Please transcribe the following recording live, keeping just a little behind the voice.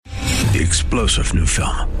The explosive new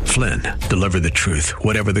film, Flynn, deliver the truth,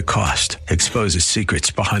 whatever the cost. Exposes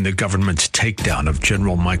secrets behind the government's takedown of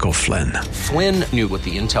General Michael Flynn. Flynn knew what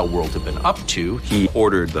the intel world had been up to. He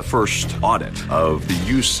ordered the first audit of the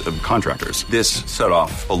use of contractors. This set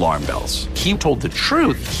off alarm bells. He told the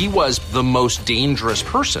truth. He was the most dangerous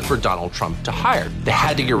person for Donald Trump to hire. They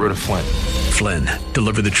had to get rid of Flynn. Flynn,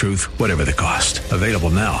 deliver the truth, whatever the cost. Available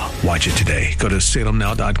now. Watch it today. Go to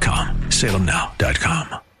salemnow.com.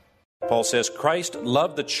 salemnow.com. Paul says Christ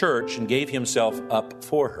loved the church and gave himself up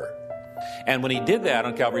for her. And when he did that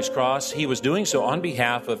on Calvary's cross, he was doing so on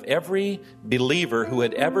behalf of every believer who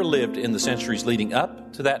had ever lived in the centuries leading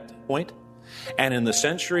up to that point and in the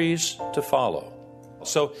centuries to follow.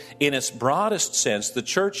 So in its broadest sense, the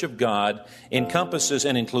church of God encompasses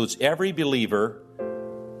and includes every believer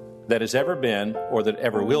that has ever been or that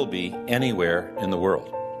ever will be anywhere in the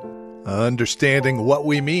world. Understanding what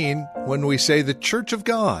we mean when we say the church of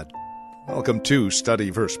God. Welcome to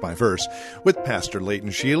Study Verse by Verse with Pastor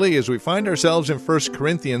Leighton Sheely as we find ourselves in 1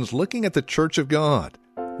 Corinthians looking at the church of God.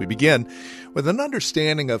 We begin with an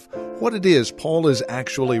understanding of what it is Paul is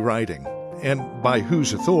actually writing and by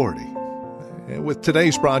whose authority. With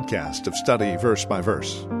today's broadcast of Study Verse by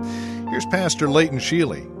Verse, here's Pastor Leighton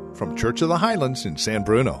Sheely from Church of the Highlands in San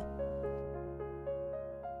Bruno.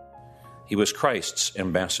 He was Christ's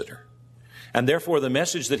ambassador. And therefore the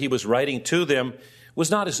message that he was writing to them was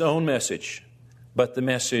not his own message, but the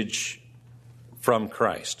message from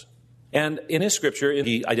Christ. And in his scripture,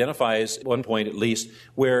 he identifies, at one point at least,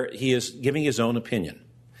 where he is giving his own opinion.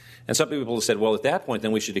 And some people have said, well, at that point,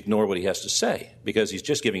 then we should ignore what he has to say, because he's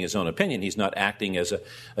just giving his own opinion. He's not acting as a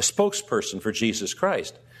spokesperson for Jesus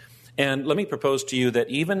Christ. And let me propose to you that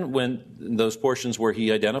even when those portions where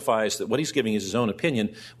he identifies that what he's giving is his own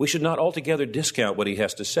opinion, we should not altogether discount what he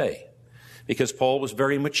has to say. Because Paul was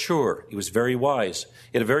very mature. He was very wise.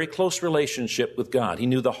 He had a very close relationship with God. He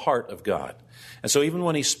knew the heart of God. And so even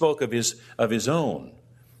when he spoke of his own,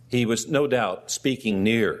 he was no doubt speaking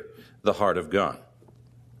near the heart of God.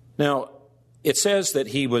 Now, it says that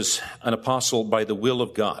he was an apostle by the will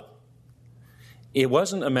of God. It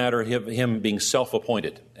wasn't a matter of him being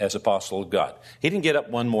self-appointed as apostle of God. He didn't get up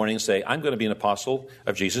one morning and say, I'm going to be an apostle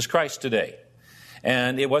of Jesus Christ today.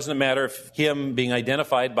 And it wasn't a matter of him being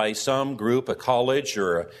identified by some group, a college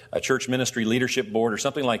or a church ministry leadership board or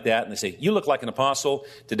something like that, and they say, you look like an apostle,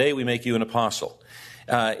 today we make you an apostle.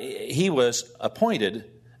 He was appointed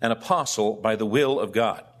an apostle by the will of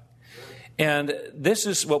God. And this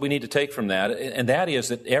is what we need to take from that, and that is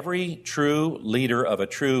that every true leader of a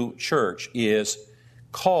true church is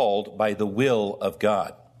called by the will of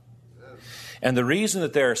God. And the reason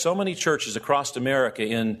that there are so many churches across America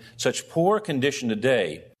in such poor condition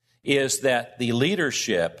today is that the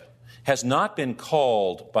leadership has not been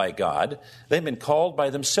called by God. They've been called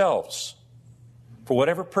by themselves for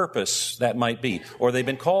whatever purpose that might be. Or they've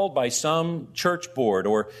been called by some church board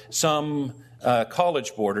or some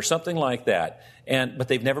college board or something like that. But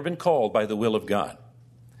they've never been called by the will of God.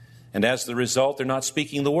 And as the result, they're not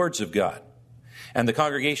speaking the words of God. And the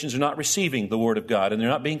congregations are not receiving the word of God, and they're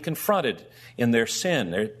not being confronted in their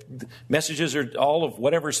sin. Their messages are all of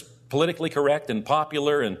whatever's politically correct and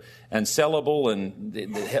popular and sellable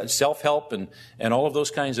and self-help and all of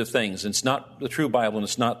those kinds of things. And it's not the true Bible, and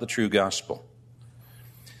it's not the true gospel.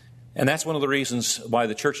 And that's one of the reasons why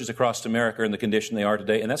the churches across America are in the condition they are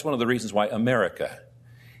today, and that's one of the reasons why America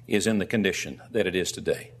is in the condition that it is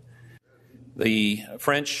today. The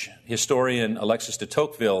French historian Alexis de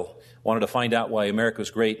Tocqueville wanted to find out why America was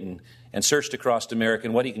great and searched across America.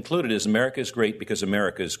 And what he concluded is America is great because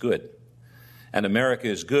America is good. And America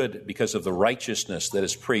is good because of the righteousness that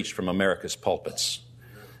is preached from America's pulpits.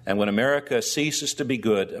 And when America ceases to be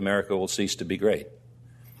good, America will cease to be great.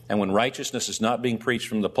 And when righteousness is not being preached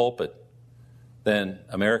from the pulpit, then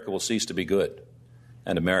America will cease to be good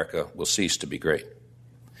and America will cease to be great.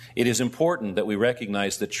 It is important that we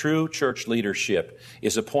recognize that true church leadership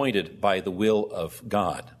is appointed by the will of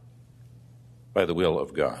God. By the will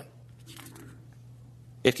of God.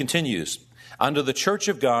 It continues, unto the church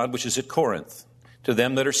of God which is at Corinth, to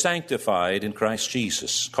them that are sanctified in Christ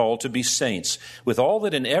Jesus, called to be saints, with all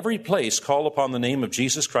that in every place call upon the name of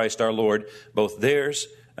Jesus Christ our Lord, both theirs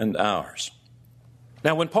and ours.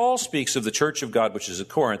 Now, when Paul speaks of the church of God which is at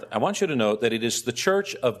Corinth, I want you to note that it is the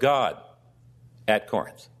church of God at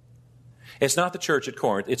Corinth. It's not the church at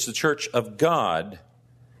Corinth, it's the church of God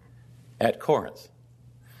at Corinth.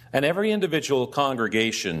 And every individual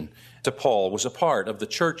congregation to Paul was a part of the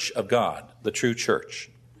church of God, the true church.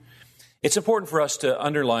 It's important for us to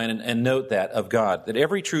underline and note that of God, that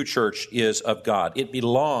every true church is of God. It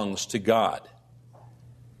belongs to God.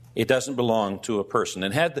 It doesn't belong to a person.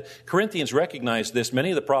 And had the Corinthians recognized this, many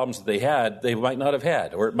of the problems that they had, they might not have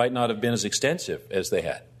had, or it might not have been as extensive as they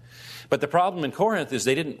had. But the problem in Corinth is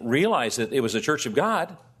they didn't realize that it was a church of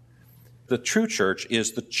God. The true church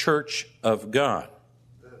is the church of God.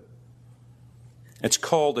 It's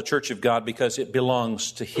called the church of God because it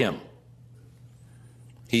belongs to Him.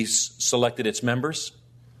 He's selected its members,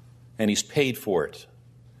 and He's paid for it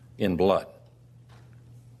in blood.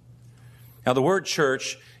 Now, the word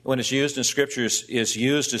church, when it's used in Scriptures, is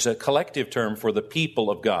used as a collective term for the people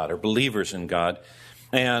of God or believers in God.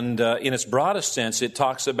 And in its broadest sense, it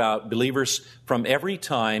talks about believers from every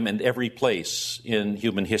time and every place in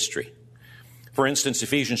human history. For instance,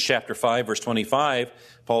 Ephesians chapter 5, verse 25,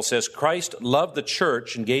 Paul says, Christ loved the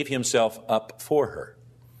church and gave Himself up for her.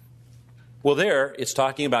 Well, there, it's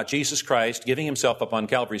talking about Jesus Christ giving Himself up on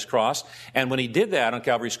Calvary's cross. And when He did that on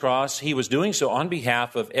Calvary's cross, He was doing so on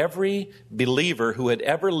behalf of every believer who had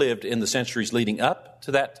ever lived in the centuries leading up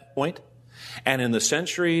to that point and in the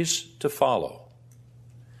centuries to follow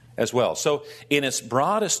as well. So, in its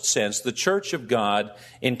broadest sense, the church of God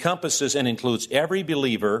encompasses and includes every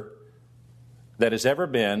believer that has ever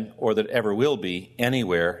been or that ever will be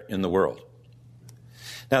anywhere in the world.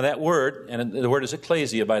 Now that word, and the word is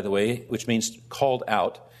ecclesia, by the way, which means called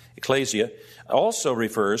out, ecclesia, also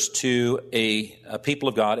refers to a people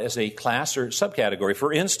of God as a class or subcategory.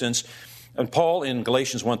 For instance, and Paul in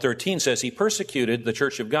Galatians 1:13 says he persecuted the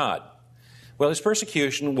church of God. Well, his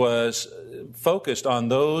persecution was focused on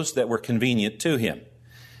those that were convenient to him.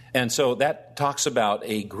 And so that talks about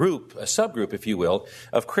a group, a subgroup, if you will,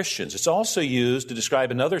 of Christians. It's also used to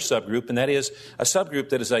describe another subgroup, and that is a subgroup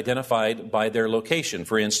that is identified by their location.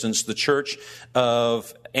 For instance, the church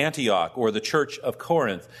of Antioch, or the church of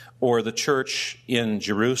Corinth, or the church in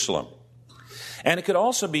Jerusalem. And it could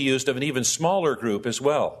also be used of an even smaller group as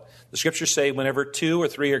well. The Scriptures say whenever 2 or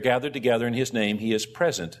 3 are gathered together in His name, He is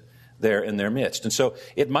present there in their midst. And so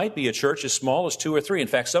it might be a church as small as 2 or 3. In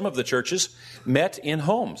fact, some of the churches met in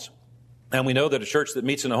homes. And we know that a church that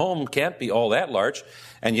meets in a home can't be all that large.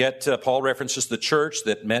 And yet Paul references the church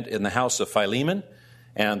that met in the house of Philemon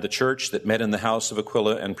and the church that met in the house of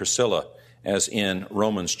Aquila and Priscilla, as in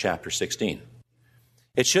Romans chapter 16.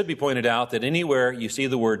 It should be pointed out that anywhere you see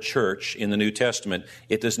the word church in the New Testament,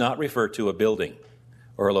 it does not refer to a building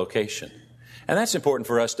or a location. And that's important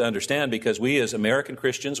for us to understand because we as American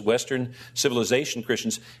Christians, Western civilization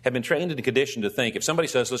Christians, have been trained and conditioned to think, if somebody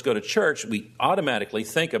says, let's go to church, we automatically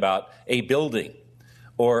think about a building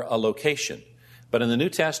or a location. But in the New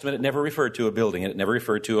Testament, it never referred to a building and it never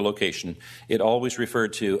referred to a location. It always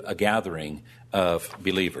referred to a gathering of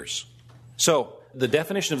believers. So the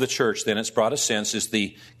definition of the church, then, in its broadest sense, is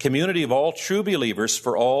the community of all true believers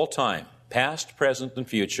for all time. Past, present, and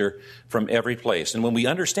future, from every place. And when we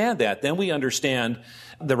understand that, then we understand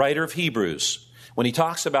the writer of Hebrews, when he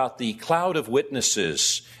talks about the cloud of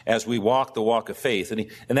witnesses as we walk the walk of faith. And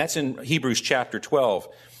that's in Hebrews chapter 12.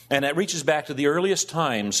 And that reaches back to the earliest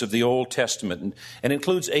times of the Old Testament and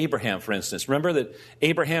includes Abraham, for instance. Remember that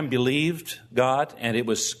Abraham believed God and it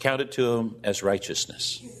was counted to him as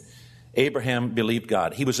righteousness. Abraham believed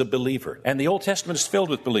God. He was a believer. And the Old Testament is filled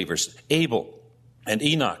with believers. Abel and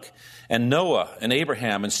Enoch and Noah and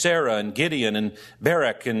Abraham and Sarah and Gideon and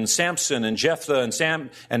Barak and Samson and Jephthah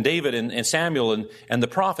and David and Samuel and the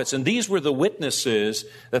prophets. And these were the witnesses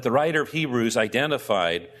that the writer of Hebrews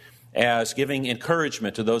identified as giving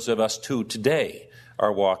encouragement to those of us who today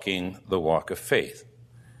are walking the walk of faith.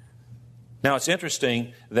 Now, it's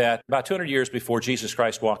interesting that about 200 years before Jesus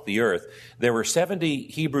Christ walked the earth, there were 70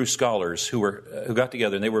 Hebrew scholars who got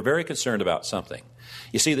together, and they were very concerned about something.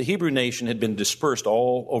 You see, the Hebrew nation had been dispersed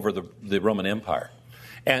all over the Roman Empire.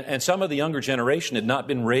 And some of the younger generation had not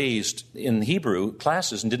been raised in Hebrew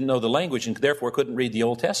classes and didn't know the language and therefore couldn't read the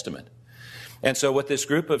Old Testament. And so what this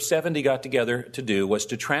group of 70 got together to do was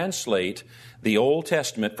to translate the Old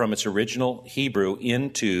Testament from its original Hebrew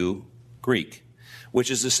into Greek,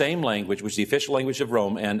 which is the same language, which is the official language of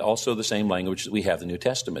Rome, and also the same language that we have the New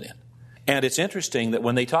Testament in. And it's interesting that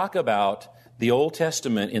when they talk about the Old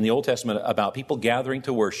Testament, in the Old Testament, about people gathering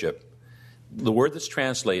to worship, the word that's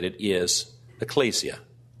translated is ecclesia,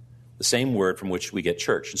 the same word from which we get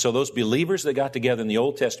church. And so those believers that got together in the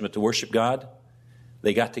Old Testament to worship God,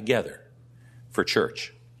 they got together for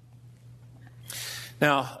church.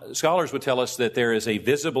 Now, scholars would tell us that there is a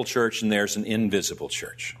visible church and there's an invisible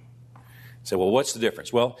church. So, well, what's the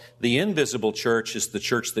difference? Well, the invisible church is the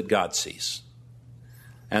church that God sees.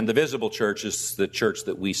 And the visible church is the church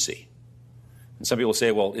that we see. And some people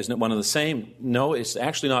say, well, isn't it one and the same? No, it's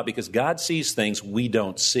actually not, because God sees things we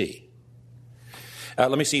don't see.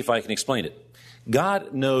 Let me see if I can explain it.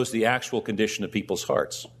 God knows the actual condition of people's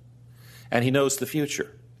hearts. and he knows the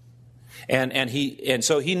future. And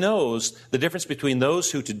so he knows the difference between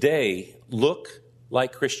those who today look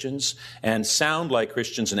like Christians and sound like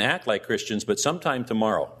Christians and act like Christians, but sometime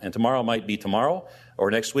tomorrow, and tomorrow might be tomorrow or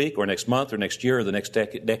next week or next month or next year or the next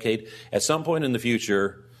decade, at some point in the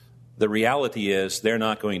future, the reality is they're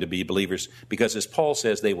not going to be believers because, as Paul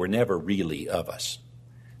says, they were never really of us.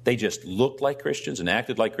 They just looked like Christians and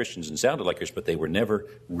acted like Christians and sounded like Christians, but they were never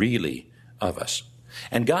really of us.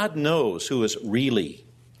 And God knows who is really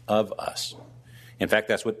of us. In fact,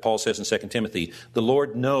 that's what Paul says in 2 Timothy. The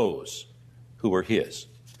Lord knows who are his.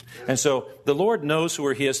 And so the Lord knows who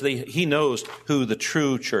are his. He knows who the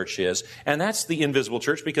true church is. And that's the invisible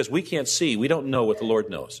church because we can't see. We don't know what the Lord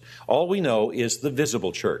knows. All we know is the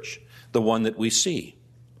visible church, the one that we see.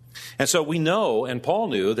 And so we know, and Paul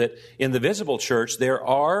knew, that in the visible church there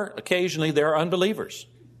are unbelievers.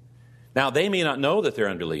 Now, they may not know that they're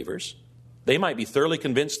unbelievers. They might be thoroughly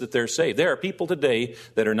convinced that they're saved. There are people today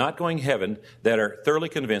that are not going to heaven that are thoroughly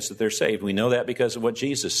convinced that they're saved. We know that because of what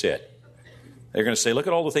Jesus said. They're going to say, look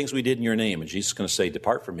at all the things we did in your name. And Jesus is going to say,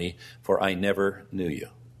 depart from me, for I never knew you.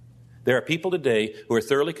 There are people today who are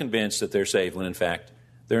thoroughly convinced that they're saved when, in fact,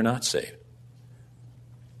 they're not saved.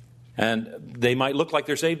 And they might look like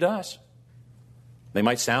they're saved to us. They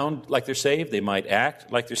might sound like they're saved. They might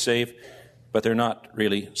act like they're saved, but they're not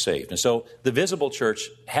really saved. And so the visible church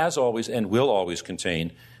has always and will always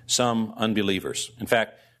contain some unbelievers. In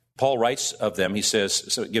fact, Paul writes of them, he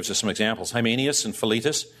says, so it gives us some examples. Hymenaeus and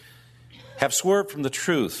Philetus have swerved from the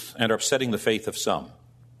truth and are upsetting the faith of some.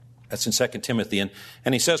 That's in 2 Timothy.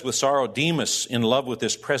 And he says, with sorrow, Demas, in love with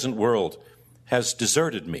this present world, has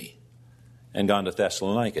deserted me and gone to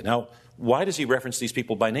Thessalonica. Now, why does he reference these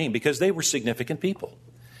people by name? Because they were significant people.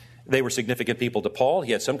 They were significant people to Paul.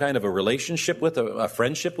 He had some kind of a relationship with them, a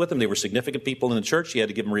friendship with them. They were significant people in the church. He had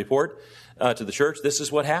to give them a report to the church. This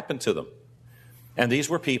is what happened to them. And these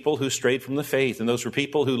were people who strayed from the faith. And those were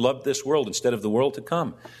people who loved this world instead of the world to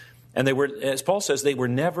come. And they were, as Paul says, they were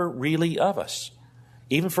never really of us.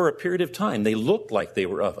 Even for a period of time, they looked like they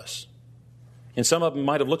were of us. And some of them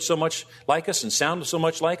might have looked so much like us and sounded so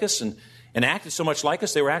much like us and acted so much like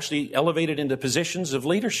us, they were actually elevated into positions of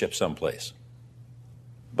leadership someplace.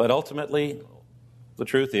 But ultimately, the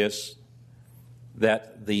truth is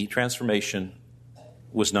that the transformation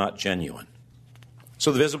was not genuine.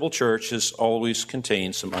 So the visible church has always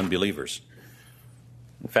contained some unbelievers.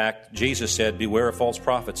 In fact, Jesus said, beware of false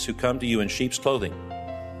prophets who come to you in sheep's clothing.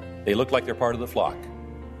 They look like they're part of the flock.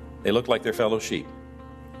 They look like they're fellow sheep,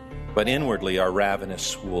 but inwardly are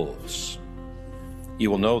ravenous wolves.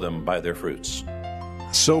 You will know them by their fruits.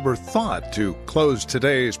 Sober thought to close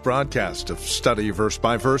today's broadcast of Study Verse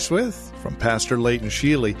by Verse with from Pastor Leighton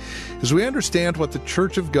Sheely as we understand what the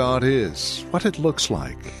Church of God is, what it looks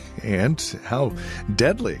like, and how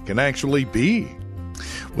deadly it can actually be.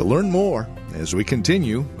 We'll learn more as we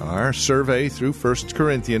continue our survey through 1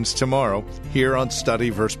 Corinthians tomorrow here on Study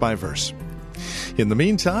Verse by Verse. In the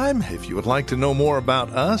meantime, if you would like to know more about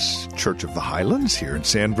us, Church of the Highlands here in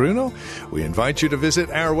San Bruno, we invite you to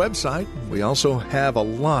visit our website. We also have a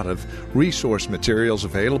lot of resource materials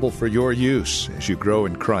available for your use as you grow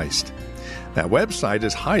in Christ. That website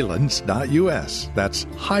is highlands.us. That's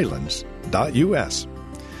highlands.us.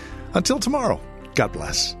 Until tomorrow, God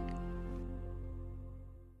bless.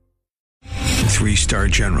 3-star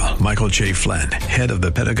General Michael J. Flynn, head of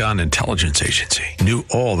the Pentagon Intelligence Agency, knew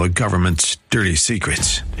all the government's dirty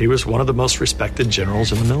secrets. He was one of the most respected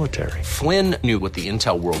generals in the military. Flynn knew what the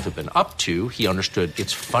intel world had been up to. He understood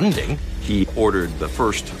its funding. He ordered the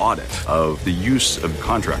first audit of the use of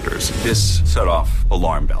contractors. This set off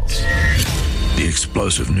alarm bells. The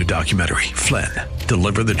explosive new documentary, Flynn,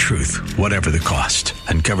 Deliver the Truth, Whatever the Cost,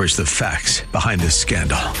 uncovers the facts behind this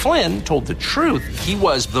scandal. Flynn told the truth. He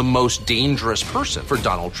was the most dangerous person for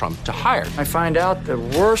Donald Trump to hire. I find out the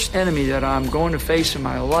worst enemy that I'm going to face in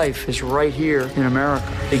my life is right here in America.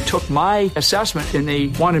 They took my assessment and they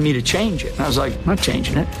wanted me to change it. And I was like, I'm not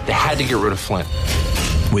changing it. They had to get rid of Flynn.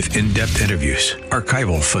 With in-depth interviews,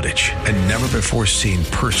 archival footage, and never-before-seen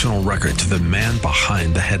personal records of the man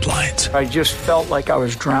behind the headlines. I just felt like I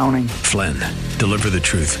was drowning. Flynn, Deliver the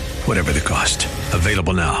Truth, Whatever the Cost.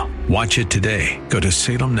 Available now. Watch it today. Go to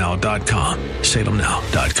salemnow.com.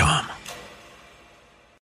 salemnow.com.